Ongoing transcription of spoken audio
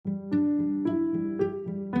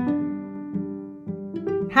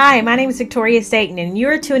Hi, my name is Victoria Staten, and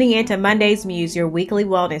you're tuning in to Monday's Muse, your weekly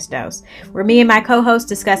wellness dose, where me and my co-hosts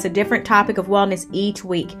discuss a different topic of wellness each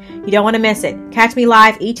week. You don't want to miss it. Catch me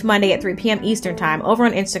live each Monday at 3 p.m. Eastern Time over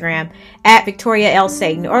on Instagram at Victoria L.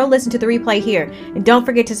 Staten, or listen to the replay here. And don't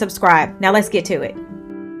forget to subscribe. Now let's get to it.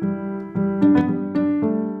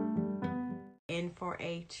 In for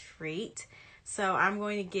a treat. So I'm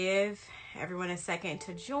going to give everyone a second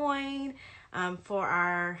to join for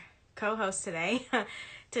our co-host today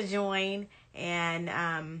to join. And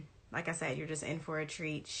like I said, you're just in for a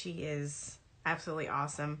treat. She is absolutely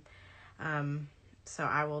awesome. So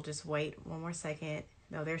I will just wait one more second.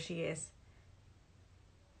 No, there she is.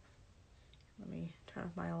 Let me turn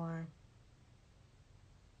off my alarm.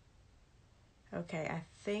 Okay, I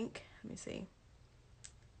think, let me see.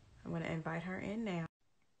 I'm going to invite her in now.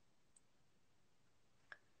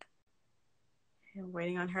 I'm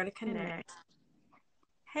waiting on her to connect.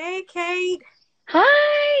 Hey, Kate.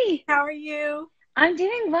 Hi. How are you? I'm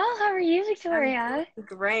doing well. How are you, Victoria? I'm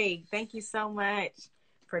great. Thank you so much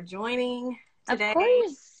for joining today. Of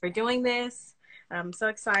course. For doing this. I'm so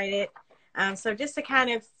excited. So just to kind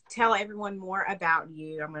of tell everyone more about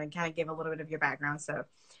you, I'm going to kind of give a little bit of your background. So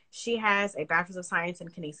she has a Bachelor's of Science in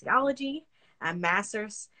Kinesiology, a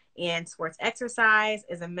Master's in Sports Exercise,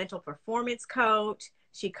 is a mental performance coach.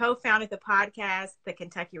 She co-founded the podcast, The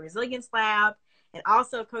Kentucky Resilience Lab, and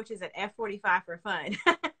also coaches at F45 for Fun.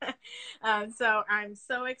 So I'm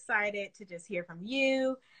so excited to just hear from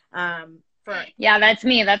you. Yeah, that's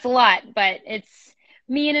me. That's a lot, but it's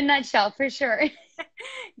me in a nutshell for sure.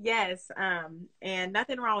 Yes. And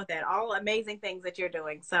nothing wrong with that. All amazing things that you're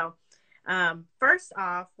doing. So first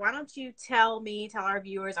off, why don't you tell our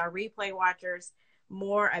viewers, our replay watchers,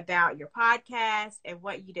 more about your podcast and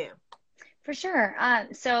what you do? For sure.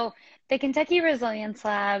 So the Kentucky Resilience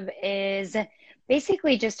Lab is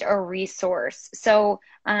basically just a resource. So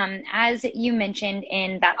as you mentioned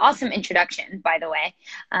in that awesome introduction, by the way,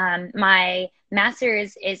 my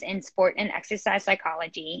master's is in sport and exercise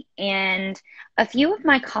psychology. And a few of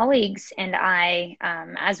my colleagues and I,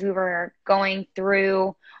 as we were going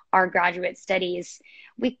through our graduate studies,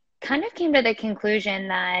 we kind of came to the conclusion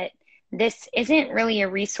that this isn't really a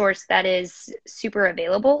resource that is super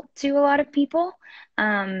available to a lot of people.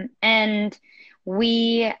 And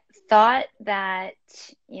we thought that,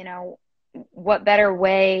 what better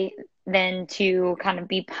way than to kind of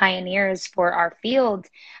be pioneers for our field.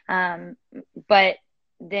 But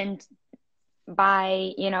then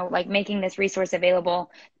by, making this resource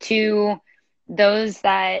available to those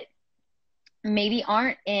that maybe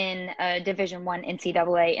aren't in a Division I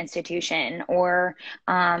NCAA institution, or,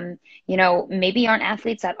 maybe aren't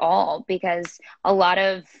athletes at all, because a lot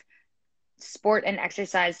of sport and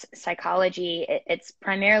exercise psychology, it's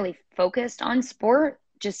primarily focused on sport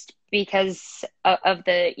just because of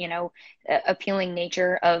the, appealing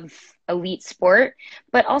nature of elite sport,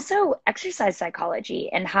 but also exercise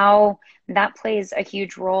psychology and how that plays a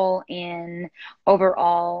huge role in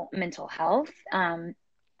overall mental health.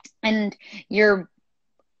 And your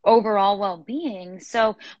overall well-being.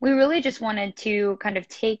 So we really just wanted to kind of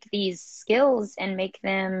take these skills and make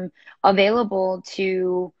them available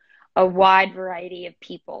to a wide variety of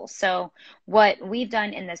people. So what we've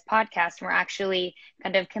done in this podcast, we're actually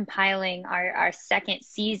kind of compiling our second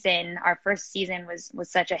season. Our first season was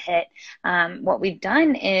such a hit. What we've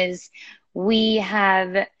done is we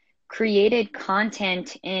have created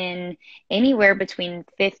content in anywhere between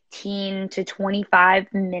 15 to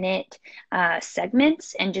 25-minute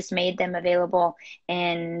segments and just made them available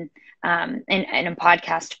in a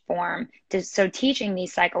podcast form. So teaching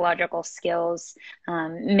these psychological skills,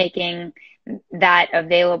 making that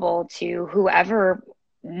available to whoever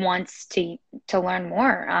wants to learn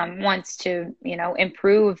more, wants to,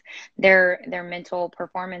 improve their mental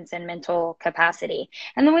performance and mental capacity.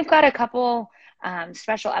 And then we've got a couple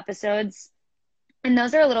special episodes, and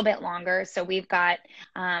those are a little bit longer. So we've got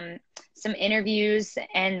some interviews,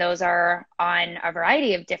 and those are on a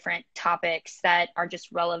variety of different topics that are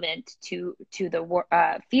just relevant to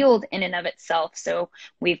the field in and of itself. So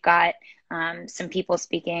we've got some people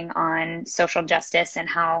speaking on social justice and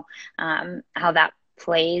how that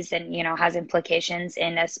plays and, has implications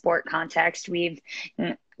in a sport context. We've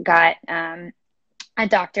got a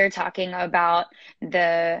doctor talking about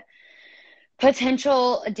the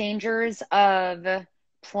potential dangers of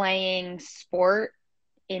playing sport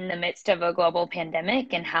in the midst of a global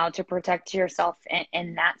pandemic and how to protect yourself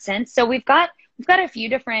in that sense. So we've got a few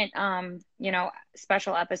different,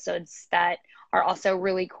 special episodes that are also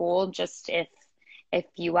really cool. Just if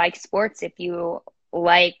you like sports, if you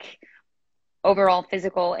like overall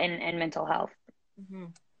physical and mental health. Mm-hmm.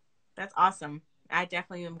 That's awesome. I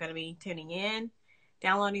definitely am going to be tuning in,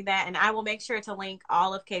 downloading that, and I will make sure to link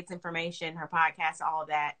all of Kate's information, her podcast, all of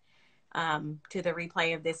that, to the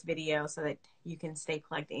replay of this video so that you can stay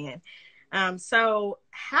plugged in. So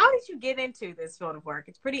how did you get into this field of work?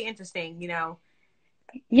 It's pretty interesting, you know,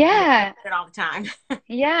 you don't Yeah. do it all the time.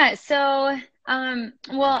 Yeah. So,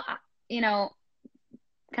 well, you know,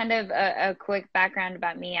 kind of a quick background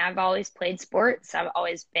about me. I've always played sports. I've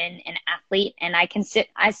always been an athlete, and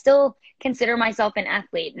I still consider myself an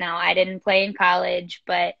athlete. Now, I didn't play in college,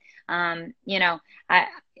 but you know, I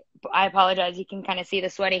I apologize. You can kind of see the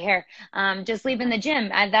sweaty hair. Just leaving the gym.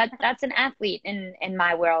 That's an athlete in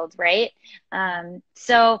my world, right?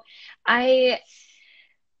 So I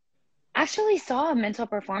actually saw a mental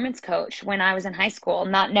performance coach when I was in high school,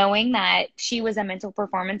 not knowing that she was a mental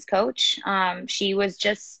performance coach. She was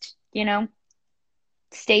just, you know,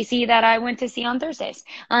 Stacy that I went to see on Thursdays.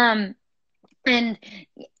 And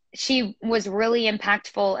she was really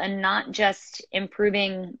impactful and not just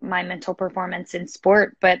improving my mental performance in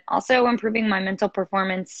sport, but also improving my mental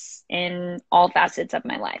performance in all facets of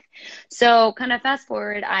my life. So kind of fast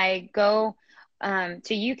forward, I go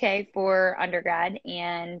to UK for undergrad,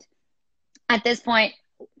 and at this point,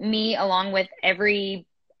 me, along with every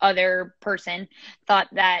other person, thought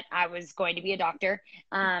that I was going to be a doctor,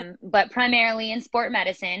 but primarily in sport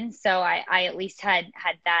medicine. So I at least had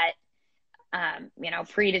that, you know,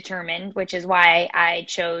 predetermined, which is why I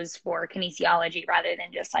chose for kinesiology rather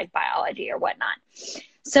than just like biology or whatnot.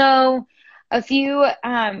 So a few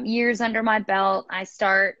years under my belt, I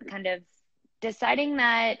start kind of deciding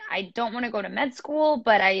that I don't want to go to med school,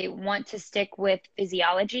 but I want to stick with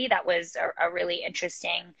physiology. That was a really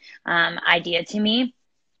interesting idea to me.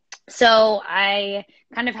 So I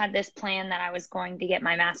kind of had this plan that I was going to get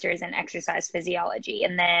my master's in exercise physiology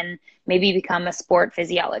and then maybe become a sport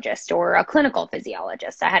physiologist or a clinical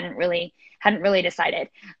physiologist. I hadn't really decided.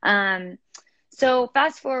 So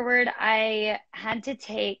fast forward, I had to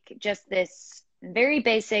take just this very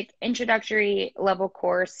basic introductory level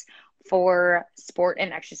course for sport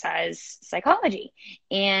and exercise psychology.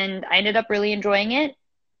 And I ended up really enjoying it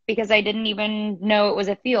because I didn't even know it was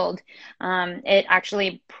a field. It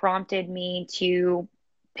actually prompted me to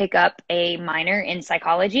pick up a minor in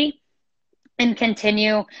psychology and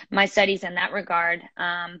continue my studies in that regard.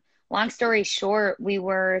 Long story short, we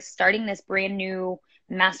were starting this brand new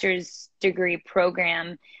master's degree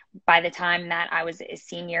program by the time that I was a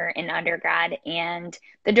senior in undergrad. And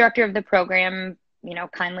the director of the program, you know,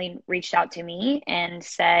 kindly reached out to me and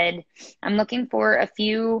said, I'm looking for a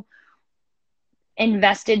few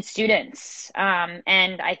invested students.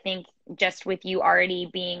 And I think just with you already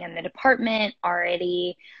being in the department,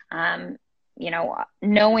 already, you know,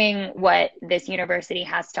 knowing what this university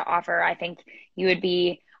has to offer, I think you would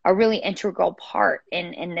be a really integral part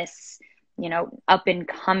in this, you know, up and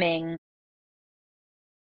coming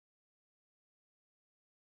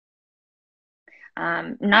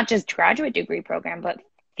not just graduate degree program, but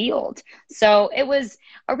field. So it was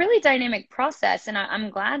a really dynamic process. And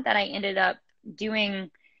I'm glad that I ended up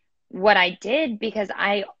doing what I did because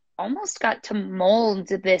I almost got to mold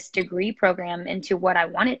this degree program into what I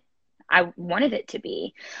wanted it to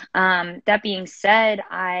be. That being said,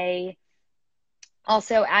 I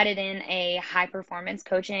also added in a high performance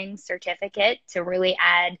coaching certificate to really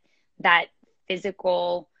add that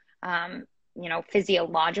physical, you know,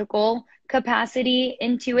 physiological capacity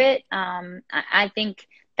into it. I think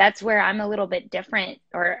that's where I'm a little bit different,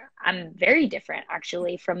 or I'm very different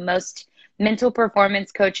actually from most mental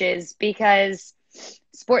performance coaches because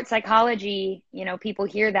sports psychology, you know, people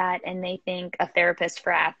hear that and they think a therapist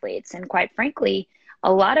for athletes. And quite frankly,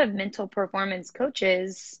 a lot of mental performance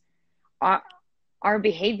coaches are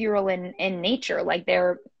behavioral in nature, like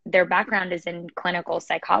their background is in clinical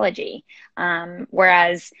psychology,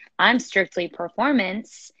 whereas I'm strictly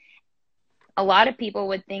performance. A lot of people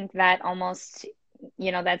would think that almost,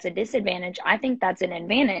 you know, that's a disadvantage. I think that's an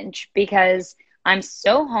advantage because I'm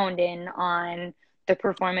so honed in on the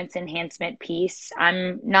performance enhancement piece.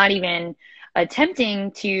 I'm not even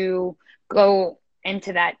attempting to go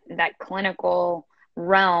into that clinical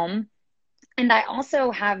realm, and I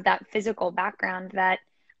also have that physical background that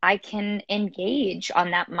I can engage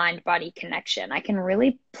on that mind body connection. I can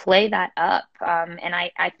really play that up. And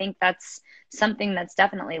I think that's something that's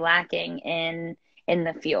definitely lacking in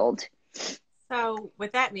the field. So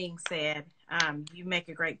with that being said, you make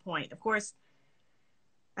a great point. Of course,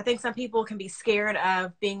 I think some people can be scared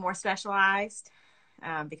of being more specialized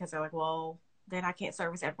because they're like, well, then I can't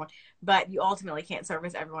service everyone. But you ultimately can't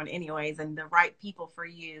service everyone anyways. And the right people for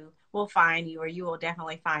you will find you, or you will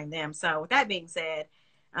definitely find them. So with that being said,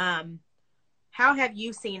 how have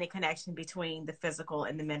you seen a connection between the physical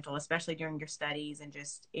and the mental, especially during your studies and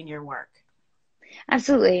just in your work?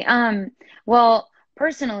 Absolutely. Well,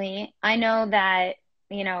 personally, I know that,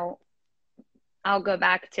 you know, I'll go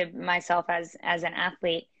back to myself as an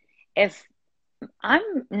athlete. If I'm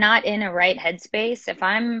not in a right headspace, if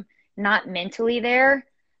I'm not mentally there,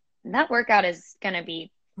 that workout is going to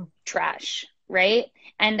be trash, right?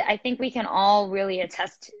 And I think we can all really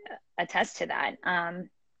attest to that.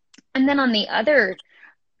 And then on the other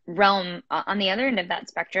realm, on the other end of that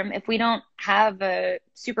spectrum, if we don't have a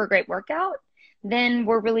super great workout, then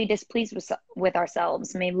we're really displeased with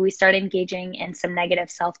ourselves. Maybe we start engaging in some negative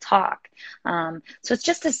self-talk. So it's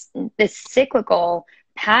just this cyclical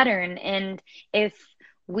pattern. And if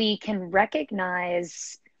we can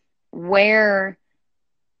recognize where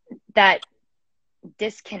that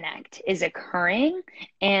disconnect is occurring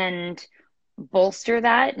and bolster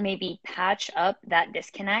that, maybe patch up that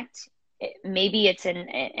disconnect. Maybe it's in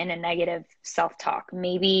a negative self-talk.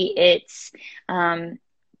 Maybe it's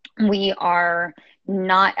we are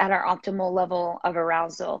not at our optimal level of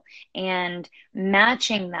arousal, and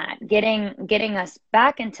matching that, getting us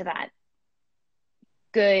back into that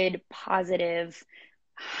good, positive,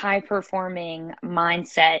 high performing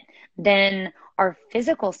mindset, then our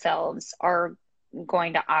physical selves are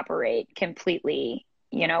going to operate completely,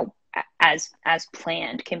 as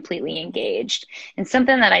planned, completely engaged. And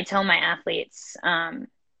something that I tell my athletes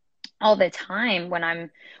all the time when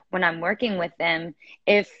I'm working with them,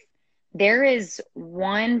 if there is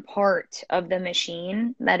one part of the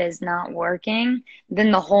machine that is not working,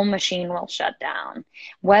 then the whole machine will shut down.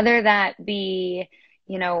 Whether that be,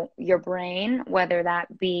 your brain, whether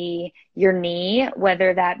that be your knee,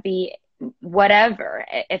 whether that be whatever.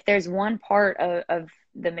 If there's one part of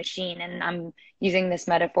the machine, and I'm using this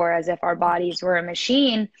metaphor as if our bodies were a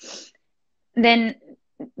machine, then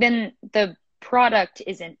the product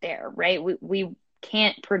isn't there, right? We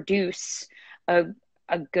can't produce a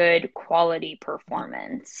good quality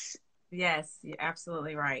performance. Yes, you're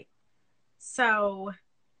absolutely right. So,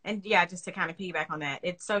 and yeah, just to kind of piggyback on that,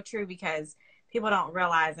 it's so true because people don't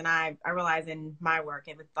realize, and I realize in my work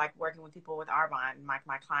and with like working with people with Arbonne,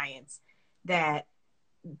 my clients, that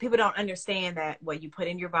people don't understand that what you put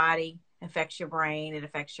in your body affects your brain, it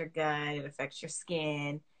affects your gut, it affects your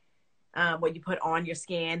skin. What you put on your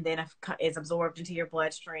skin then is absorbed into your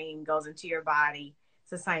bloodstream, goes into your body.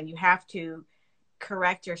 So saying you have to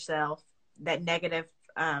correct yourself, that negative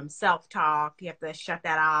self-talk, you have to shut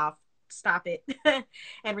that off, stop it,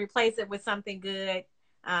 and replace it with something good.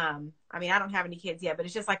 I mean, I don't have any kids yet, but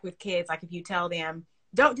it's just like with kids, like if you tell them,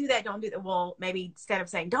 don't do that, don't do that. Well, maybe instead of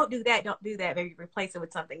saying, don't do that, maybe replace it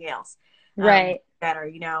with something else. Right.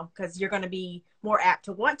 Better, because you're going to be more apt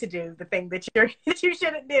to want to do the thing that that you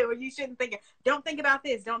shouldn't do, or you shouldn't think. Don't think about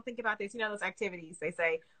this. Don't think about this. Those activities they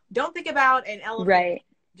say, don't think about an elephant Right.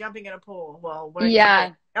 jumping in a pool. Well, what did you Yeah.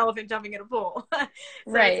 think? Elephant jumping in a pool. So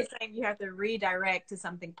Right. it's the same. You have to redirect to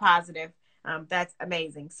something positive. That's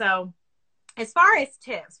amazing. So as far as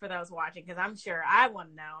tips for those watching, because I'm sure I want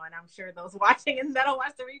to know, and I'm sure those watching and that'll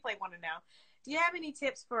watch the replay want to know, do you have any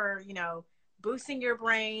tips for, boosting your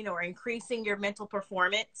brain or increasing your mental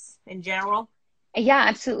performance in general? Yeah,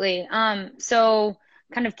 absolutely. So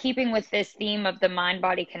kind of keeping with this theme of the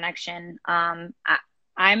mind-body connection, I'm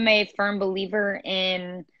a firm believer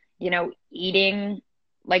in, eating,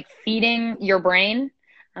 like feeding your brain.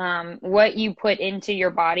 What you put into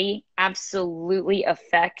your body absolutely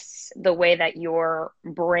affects the way that your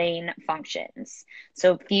brain functions.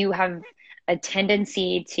 So if you have a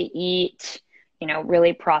tendency to eat,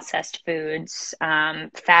 really processed foods,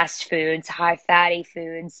 fast foods, high fatty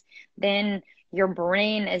foods, then your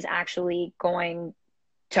brain is actually going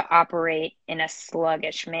to operate in a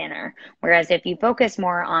sluggish manner. Whereas if you focus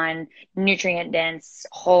more on nutrient dense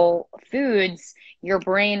whole foods, your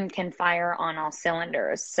brain can fire on all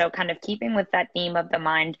cylinders. So kind of keeping with that theme of the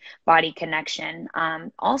mind body connection.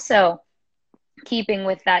 Also keeping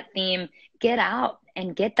with that theme, get out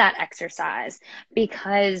and get that exercise,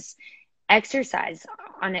 because exercise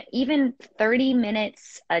on even 30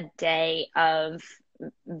 minutes a day of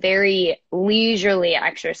very leisurely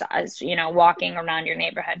exercise, walking around your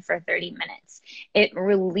neighborhood for 30 minutes, it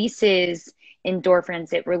releases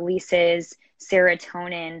endorphins, it releases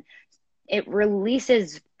serotonin, it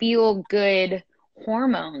releases feel good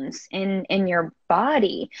hormones in your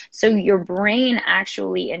body. So your brain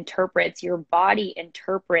actually interprets, your body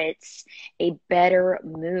interprets a better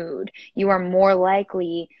mood. You are more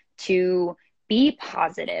likely to be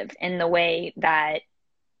positive in the way that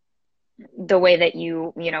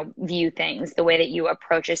you view things, the way that you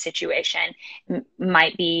approach a situation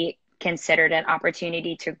might be considered an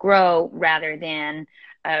opportunity to grow rather than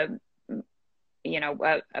a,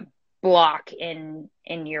 a block in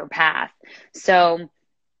your path. So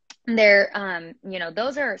there,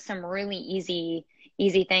 those are some really easy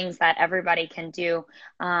things that everybody can do.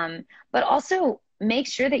 But also make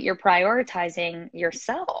sure that you're prioritizing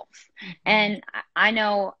yourself. And I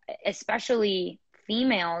know, especially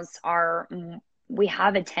females we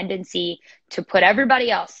have a tendency to put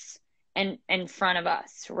everybody else in front of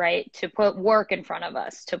us, right? To put work in front of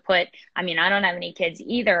us, I mean, I don't have any kids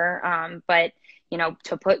either, but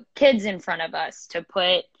to put kids in front of us, to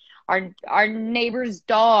put our neighbor's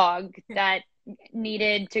dog that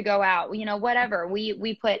needed to go out, whatever.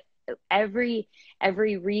 We put every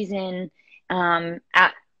reason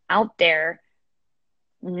out there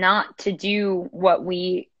not to do what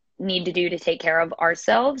we need to do to take care of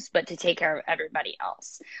ourselves, but to take care of everybody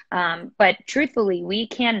else. But truthfully, we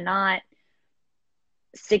cannot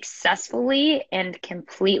successfully and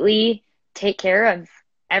completely take care of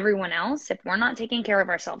everyone else if we're not taking care of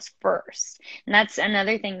ourselves first. And that's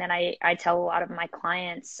another thing that I tell a lot of my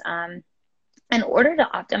clients. In order to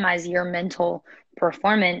optimize your mental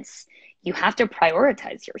performance, you have to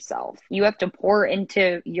prioritize yourself. You have to pour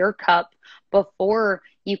into your cup before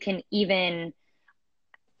you can even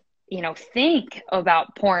think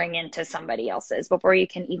about pouring into somebody else's, before you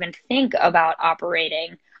can even think about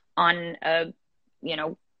operating on a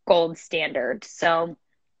gold standard. So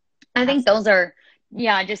I think those are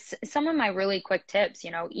just some of my really quick tips.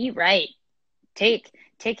 Eat right, take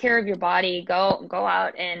care of your body, go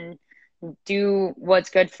out and do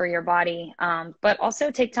what's good for your body, but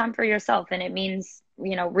also take time for yourself. And it means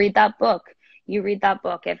read that book. You read that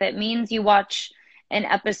book. If it means you watch an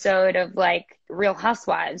episode of like Real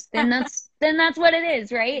Housewives, then that's what it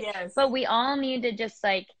is, right? Yes. But we all need to just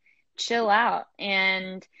like chill out.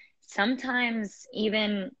 And sometimes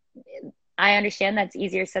even I understand that's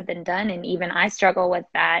easier said than done. And even I struggle with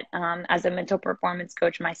that as a mental performance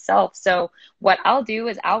coach myself. So what I'll do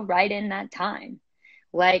is I'll write in that time.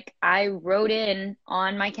 Like I wrote in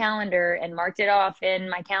on my calendar and marked it off in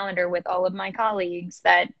my calendar with all of my colleagues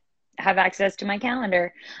that have access to my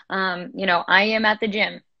calendar. I am at the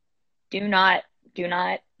gym. Do not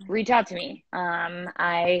reach out to me.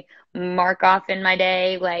 I mark off in my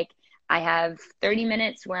day, like I have 30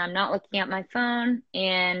 minutes where I'm not looking at my phone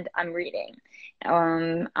and I'm reading.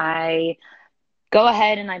 I go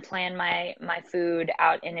ahead and I plan my food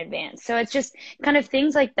out in advance. So it's just kind of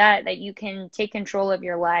things like that you can take control of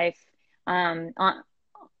your life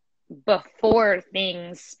before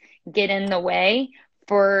things get in the way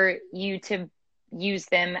for you to use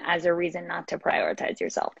them as a reason not to prioritize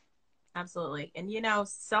yourself. Absolutely. And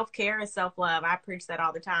self-care is self-love. I preach that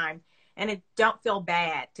all the time. And it don't feel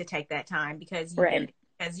bad to take that time because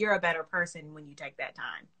you're a better person when you take that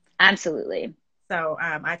time. Absolutely. So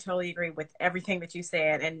I totally agree with everything that you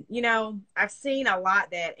said. And, I've seen a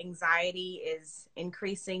lot that anxiety is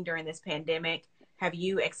increasing during this pandemic. Have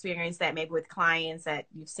you experienced that maybe with clients that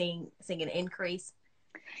you've seen an increase?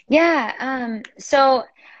 Yeah. So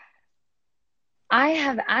I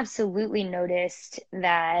have absolutely noticed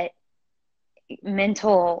that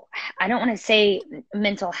I don't want to say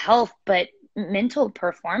mental health, but mental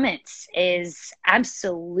performance is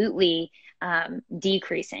absolutely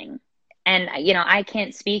decreasing. And, I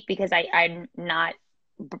can't speak because I'm not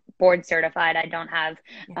board certified. I don't have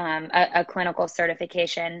a clinical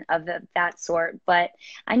certification of that sort. But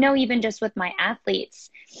I know even just with my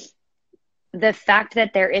athletes, the fact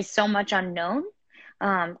that there is so much unknown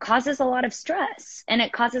causes a lot of stress, and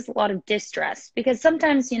it causes a lot of distress because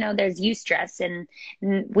sometimes, there's eustress and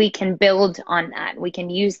we can build on that. We can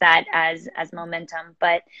use that as momentum.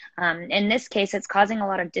 But in this case, it's causing a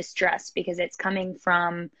lot of distress because it's coming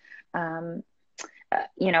from, a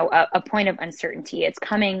point of uncertainty. It's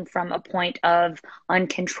coming from a point of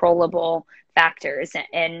uncontrollable factors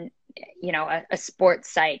and a sports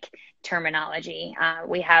psych terminology.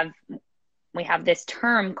 We have this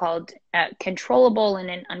term called controllable and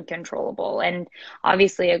an uncontrollable. And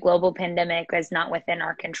obviously a global pandemic is not within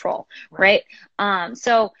our control, right?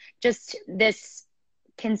 So just this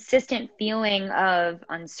consistent feeling of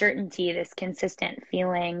uncertainty, this consistent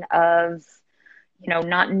feeling of,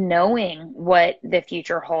 not knowing what the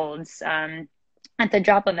future holds. At the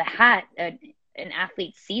drop of a hat, an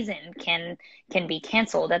athlete's season can be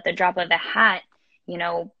canceled. At the drop of a hat,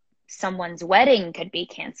 someone's wedding could be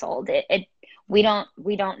canceled. We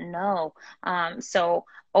don't know. So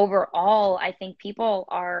overall, I think people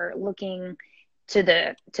are looking to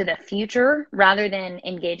the future rather than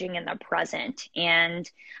engaging in the present, and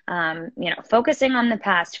focusing on the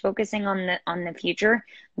past, focusing on the future.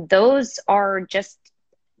 Those are just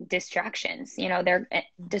distractions. You know, they're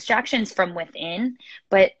distractions from within,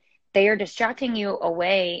 but they are distracting you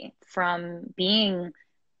away from being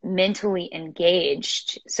mentally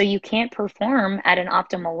engaged. So you can't perform at an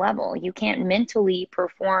optimal level. You can't mentally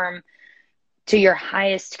perform to your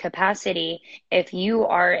highest capacity if you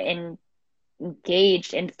are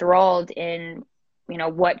engaged, enthralled in, you know,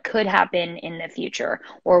 what could happen in the future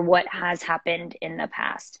or what has happened in the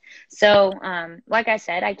past. So, like I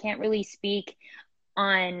said, I can't really speak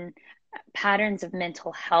on patterns of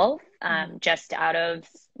mental health, just out of,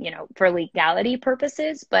 you know, for legality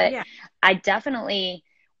purposes, but Yeah. I definitely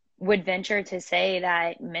would venture to say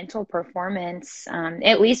that mental performance,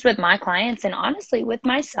 at least with my clients and honestly with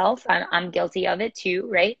myself, I'm guilty of it too,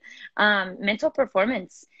 right? Mental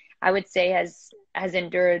performance, I would say, has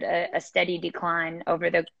endured a steady decline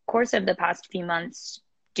over the course of the past few months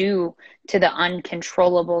due to the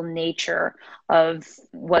uncontrollable nature of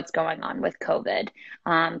what's going on with COVID.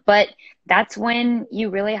 But that's when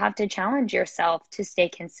you really have to challenge yourself to stay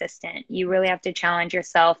consistent. You really have to challenge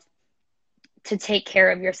yourself to take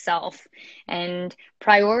care of yourself and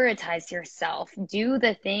prioritize yourself. Do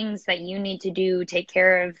the things that you need to do. Take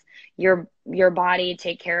care of your body,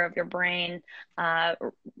 take care of your brain.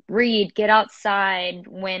 Read, get outside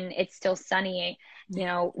when it's still sunny. You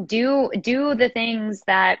know, do the things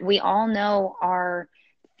that we all know are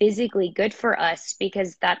physically good for us,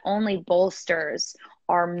 because that only bolsters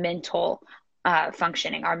our mental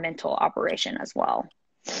functioning, our mental operation as well.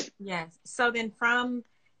 Yes. So then from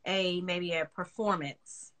a maybe a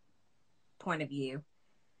performance point of view,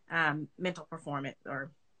 mental performance, or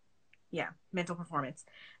yeah, mental performance.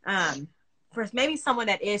 For maybe someone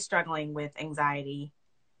that is struggling with anxiety,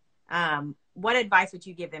 what advice would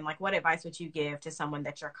you give them? Like, what advice would you give to someone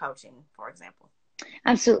that you're coaching, for example?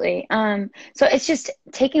 Absolutely. So it's just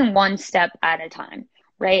taking one step at a time,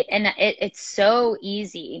 right? And it's so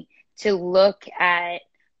easy to look at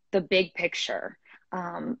the big picture.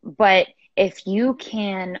 But if you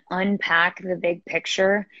can unpack the big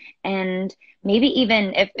picture, and maybe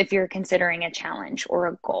even if you're considering a challenge or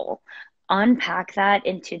a goal, unpack that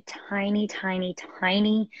into tiny, tiny,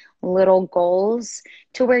 tiny little goals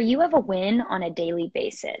to where you have a win on a daily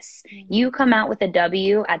basis. You come out with a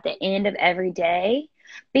W at the end of every day,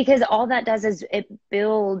 because all that does is it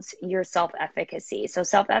builds your self-efficacy. So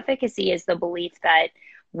self-efficacy is the belief that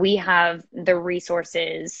we have the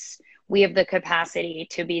resources, we have the capacity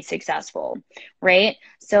to be successful, right?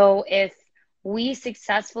 So if we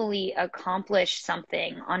successfully accomplish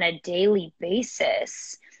something on a daily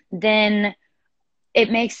basis, then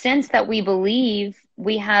it makes sense that we believe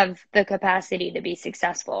we have the capacity to be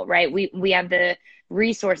successful, right? We have the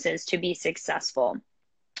resources to be successful.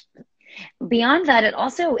 Beyond that, it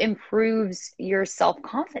also improves your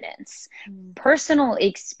self-confidence. Personal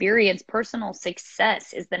experience, personal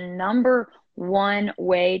success is the number one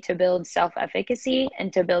way to build self-efficacy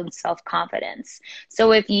and to build self-confidence.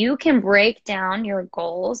 So if you can break down your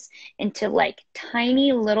goals into like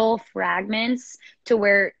tiny little fragments to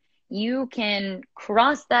where you can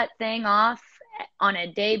cross that thing off on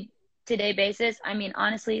a day-to-day basis. I mean,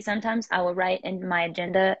 honestly, sometimes I will write in my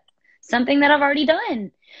agenda something that I've already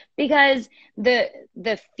done, because the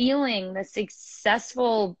feeling, the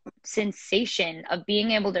successful sensation of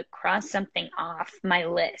being able to cross something off my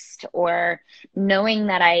list, or knowing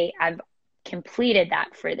that I've completed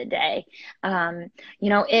that for the day, you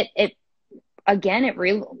know, it again, it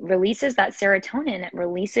releases that serotonin. It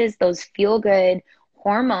releases those feel good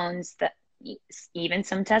hormones, that even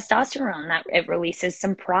some testosterone, that it releases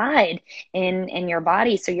some pride in your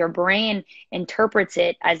body. So your brain interprets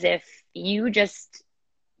it as if you just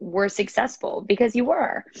were successful, because you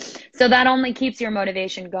were. So that only keeps your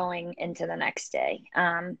motivation going into the next day.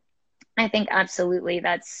 I think absolutely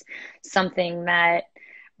that's something that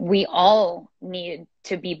we all need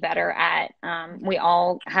to be better at. We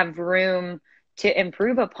all have room to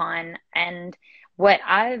improve upon. And what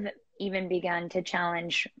I've even begun to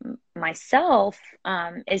challenge myself,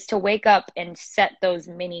 is to wake up and set those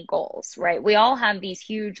mini goals, right? We all have these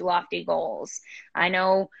huge, lofty goals. I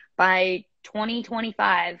know by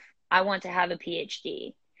 2025, I want to have a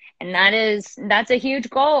PhD. And that's a huge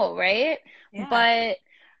goal, right? Yeah. But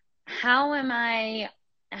how am I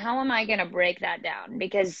going to break that down?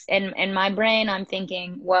 Because in my brain, I'm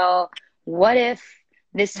thinking, well, what if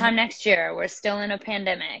this time next year we're still in a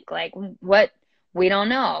pandemic? Like, what? We don't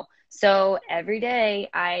know. So every day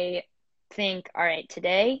I think, all right,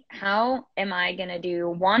 today, how am I going to do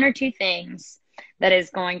one or two things that is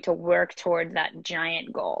going to work toward that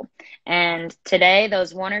giant goal? And today,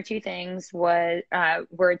 those one or two things were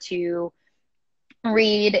to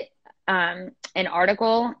read an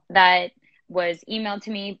article that was emailed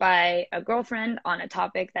to me by a girlfriend on a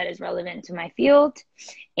topic that is relevant to my field.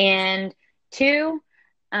 And two,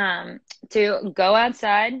 to go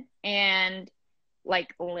outside and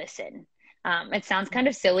like listen. It sounds kind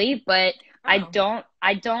of silly, but Oh,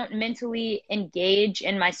 I don't mentally engage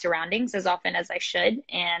in my surroundings as often as I should.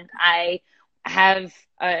 And I have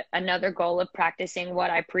another goal of practicing what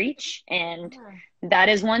I preach. And yeah, that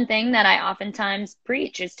is one thing that I oftentimes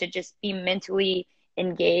preach, is to just be mentally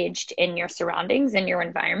engaged in your surroundings and your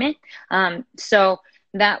environment. So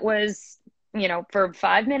that was, for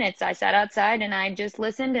 5 minutes, I sat outside and I just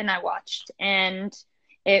listened and I watched. And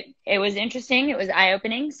it was interesting. It was eye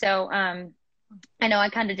opening. So I know I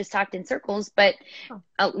kind of just talked in circles, but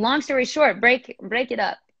oh, long story short, break it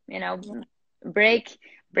up. You know, yeah, break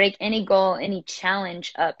break any goal, any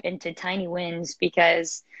challenge up into tiny wins,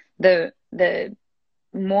 because the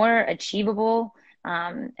more achievable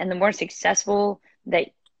and the more successful that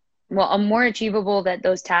more achievable that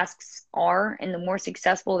those tasks are, and the more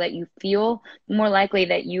successful that you feel, the more likely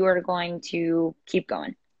that you are going to keep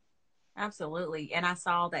going. absolutely. And I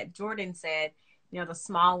saw that Jordan said, the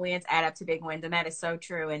small wins add up to big wins, and that is so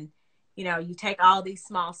true. And you take all these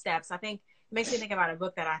small steps. I think it makes me think about a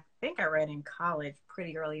book that I think I read in college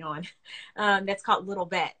pretty early on. That's called Little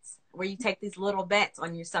Bets, where you take these little bets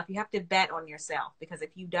on yourself. You have to bet on yourself, because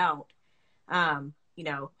if you don't,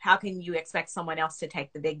 how can you expect someone else to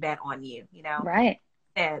take the big bet on you? Right.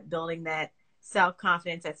 That building that self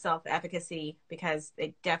confidence, that self efficacy, because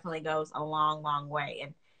it definitely goes a long, long way.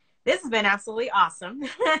 And this has been absolutely awesome.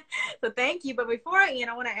 So thank you. But before I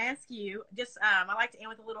end, I want to ask you just, I like to end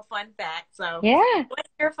with a little fun fact. So Yeah. what's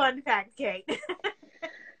your fun fact, Kate?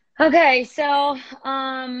 Okay. So,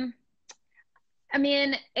 I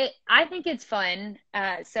mean, I think it's fun.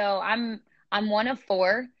 So I'm one of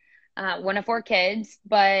four kids,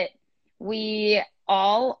 but we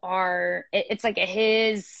all are. It's like a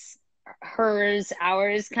his, hers,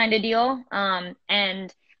 ours kind of deal.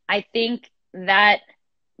 And I think that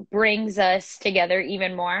brings us together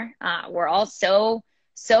even more. We're all so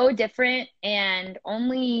different, and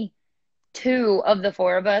only two of the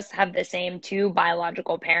four of us have the same two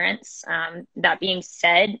biological parents. That being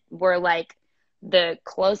said, we're like the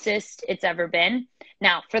closest it's ever been.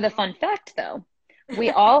 Now, for the fun fact though, we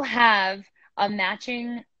all have a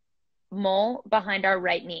matching mole behind our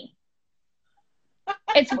right knee.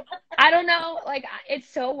 It's, I don't know, like it's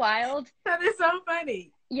so wild. That is so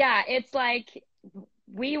funny. Yeah, it's like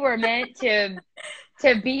we were meant to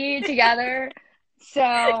be together.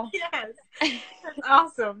 So Yes. That's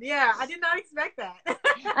awesome. Yeah, I did not expect that.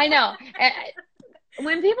 I know.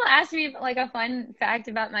 When people ask me like a fun fact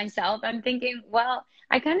about myself, I'm thinking, well,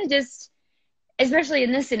 I kind of just, especially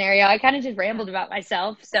in this scenario, I kind of just Yeah. rambled about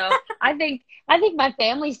myself. So I think my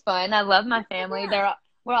family's fun. I love my family. Yeah,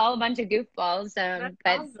 We're all a bunch of goofballs, that's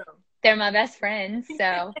but awesome. they're my best friends.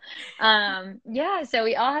 So yeah, so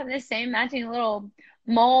we all have the same matching little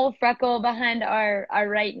mole freckle behind our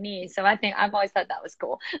right knee. So I think I've always thought that was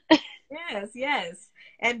cool. Yes, yes.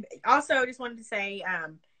 And also, just wanted to say,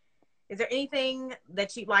 is there anything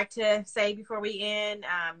that you'd like to say before we end?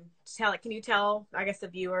 Can you tell, I guess, the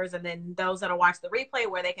viewers and then those that'll watch the replay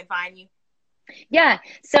where they can find you? Yeah.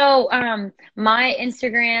 So my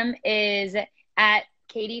Instagram is at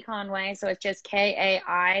Katie Conway. So it's just KAITE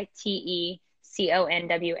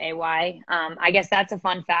CONWAY. I guess that's a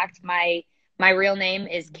fun fact. My real name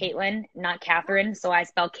is Caitlin, not Catherine. So I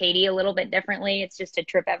spell Katie a little bit differently. It's just to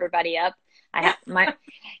trip everybody up. I have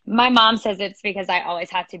my mom says it's because I always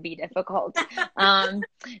have to be difficult.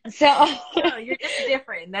 So No, you're just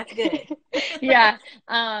different. That's good. yeah.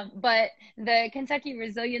 But the Kentucky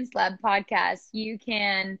Resilience Lab podcast, you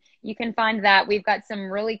can find that. We've got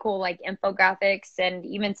some really cool like infographics and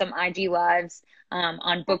even some IG lives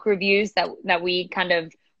on book reviews that we kind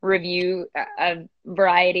of review a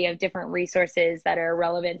variety of different resources that are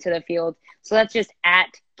relevant to the field. So that's just at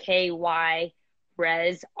KY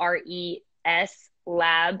Res RES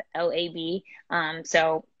Lab LAB.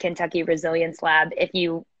 So Kentucky Resilience Lab. If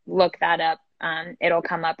you look that up, it'll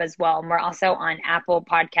come up as well. And we're also on Apple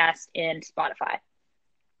Podcast and Spotify.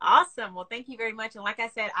 Awesome. Well, thank you very much. And like I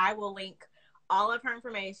said, I will link all of her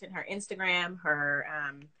information, her Instagram, her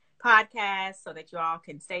podcast, so that you all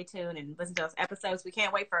can stay tuned and listen to those episodes. We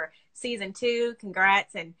can't wait for season 2.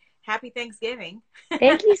 Congrats and happy Thanksgiving.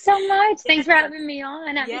 Thanks so much. Thanks for Yes, having me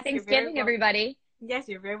on. Happy yes, you're very Thanksgiving, welcome. everybody. Yes,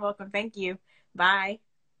 you're very welcome. Thank you. Bye.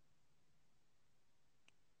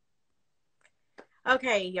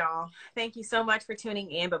 Okay, y'all. Thank you so much for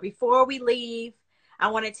tuning in. But before we leave, I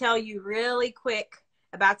want to tell you really quick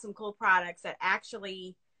about some cool products that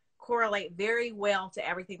actually correlate very well to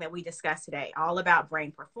everything that we discussed today, all about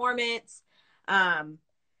brain performance,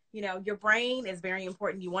 You know, your brain is very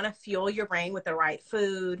important. You want to fuel your brain with the right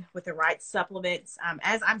food, with the right supplements.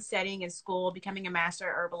 As I'm studying in school, becoming a master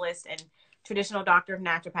herbalist and traditional doctor of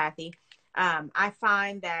naturopathy, I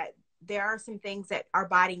find that there are some things that our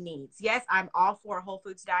body needs. Yes, I'm all for a whole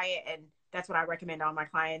foods diet, and that's what I recommend all my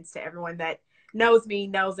clients. To everyone that knows me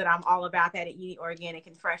knows that I'm all about that, and eating organic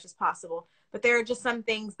and fresh as possible. But there are just some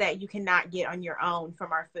things that you cannot get on your own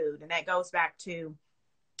from our food, and that goes back to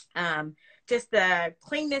just the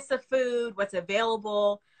cleanness of food, what's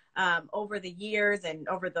available over the years and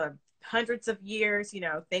over the hundreds of years. You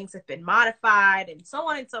know, things have been modified and so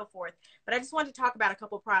on and so forth. But I just want to talk about a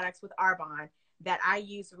couple products with Arbonne that I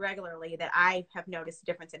use regularly that I have noticed a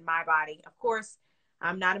difference in my body. Of course,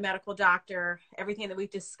 I'm not a medical doctor. Everything that we've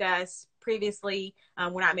discussed previously,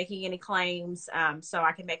 we're not making any claims, so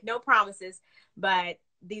I can make no promises, but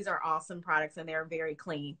these are awesome products and they're very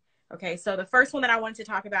clean. Okay, so the first one that I wanted to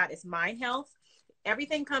talk about is Mind Health.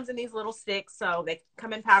 Everything comes in these little sticks, so they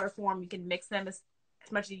come in powder form. You can mix them as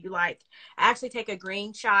much as you like. I actually take a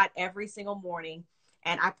green shot every single morning,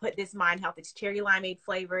 and I put this Mind Health, it's cherry limeade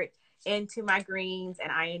flavored, into my greens,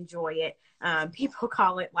 and I enjoy it. People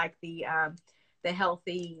call it like the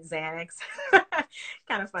healthy Xanax.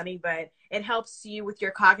 Kind of funny, but it helps you with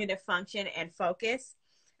your cognitive function and focus.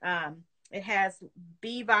 It has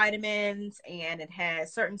B vitamins and it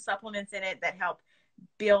has certain supplements in it that help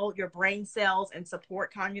build your brain cells and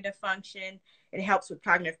support cognitive function. It helps with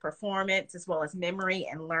cognitive performance as well as memory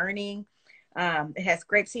and learning. It has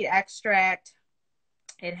grapeseed extract.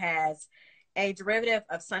 It has a derivative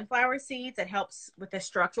of sunflower seeds that helps with the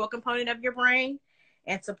structural component of your brain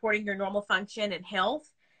and supporting your normal function and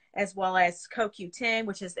health, as well as CoQ10,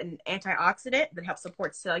 which is an antioxidant that helps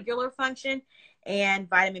support cellular function, and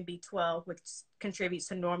vitamin B12, which contributes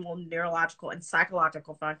to normal neurological and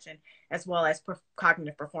psychological function, as well as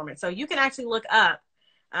cognitive performance. So you can actually look up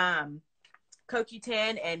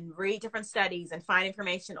CoQ10 and read different studies and find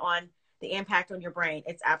information on the impact on your brain.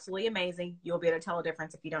 It's absolutely amazing. You'll be able to tell a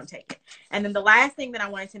difference if you don't take it. And then the last thing that I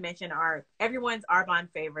wanted to mention are everyone's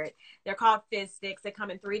Arbonne favorite. They're called Fizz Sticks. They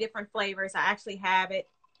come in 3 different flavors. I actually have it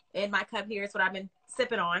in my cup here. It's what I've been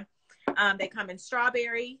sipping on. They come in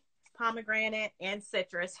strawberry, pomegranate, and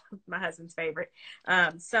citrus, my husband's favorite.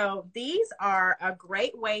 So these are a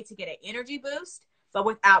great way to get an energy boost, but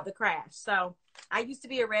without the crash. So I used to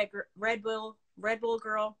be a Red Bull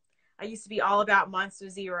girl. I used to be all about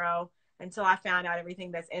Monster Zero until I found out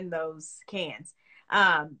everything that's in those cans.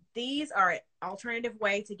 These are an alternative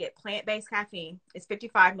way to get plant-based caffeine. It's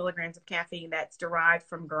 55 milligrams of caffeine that's derived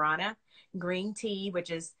from guarana, green tea,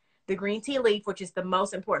 which is the green tea leaf, which is the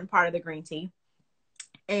most important part of the green tea.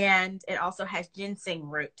 And it also has ginseng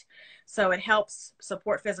root. So it helps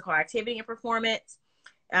support physical activity and performance.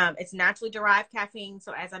 It's naturally derived caffeine.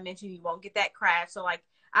 So as I mentioned, you won't get that crash. So like,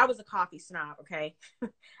 I was a coffee snob, okay?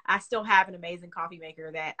 I still have an amazing coffee maker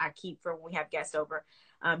that I keep for when we have guests over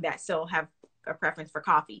that still have a preference for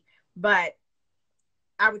coffee. But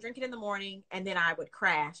I would drink it in the morning and then I would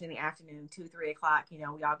crash in the afternoon, 2, 3 o'clock. You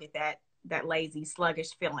know, we all get that lazy,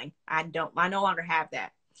 sluggish feeling. I no longer have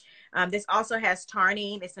that. This also has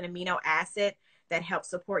taurine. It's an amino acid that helps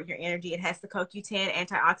support your energy. It has the CoQ10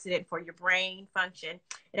 antioxidant for your brain function.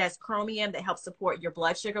 It has chromium that helps support your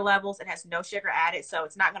blood sugar levels. It has no sugar added, so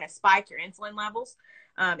it's not going to spike your insulin levels.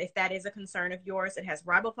 If that is a concern of yours, it has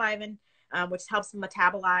riboflavin, which helps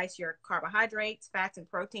metabolize your carbohydrates, fats,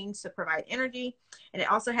 and proteins to provide energy. And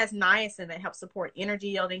it also has niacin that helps support energy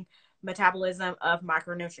yielding metabolism of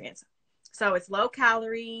micronutrients. So it's low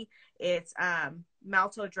calorie, it's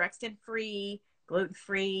maltodextrin free, gluten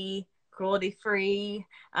free, cruelty free,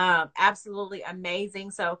 absolutely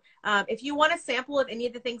amazing. So if you want a sample of any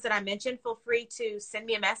of the things that I mentioned, feel free to send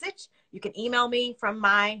me a message. You can email me from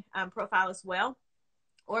my profile as well.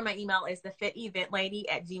 Or my email is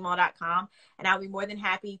thefiteventlady@gmail.com. And I'll be more than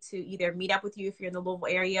happy to either meet up with you if you're in the Louisville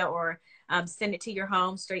area or send it to your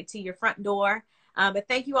home, straight to your front door. But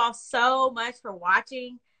thank you all so much for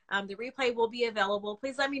watching. The replay will be available.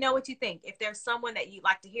 Please let me know what you think. If there's someone that you'd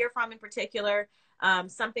like to hear from in particular,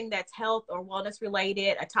 something that's health or wellness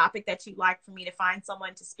related, a topic that you'd like for me to find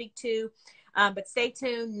someone to speak to. But stay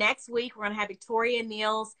tuned. Next week, we're going to have Victoria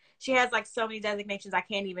Niels. She has like so many designations. I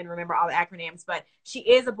can't even remember all the acronyms, but she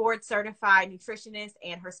is a board certified nutritionist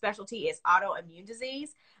and her specialty is autoimmune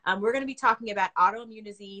disease. We're going to be talking about autoimmune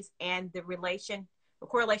disease and the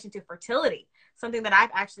correlation to fertility, something that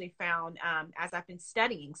I've actually found as I've been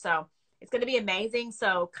studying. So it's going to be amazing.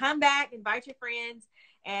 So come back, invite your friends,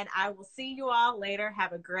 and I will see you all later.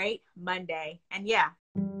 Have a great Monday. And yeah.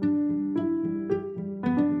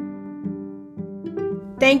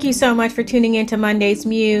 Thank you so much for tuning in to Monday's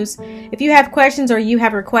Muse. If you have questions or you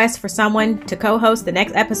have requests for someone to co-host the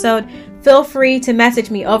next episode, feel free to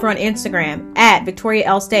message me over on Instagram at Victoria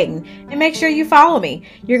L. Staten, and make sure you follow me.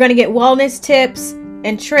 You're going to get wellness tips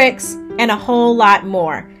and tricks and a whole lot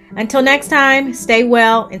more. Until next time, stay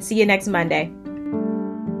well and see you next Monday.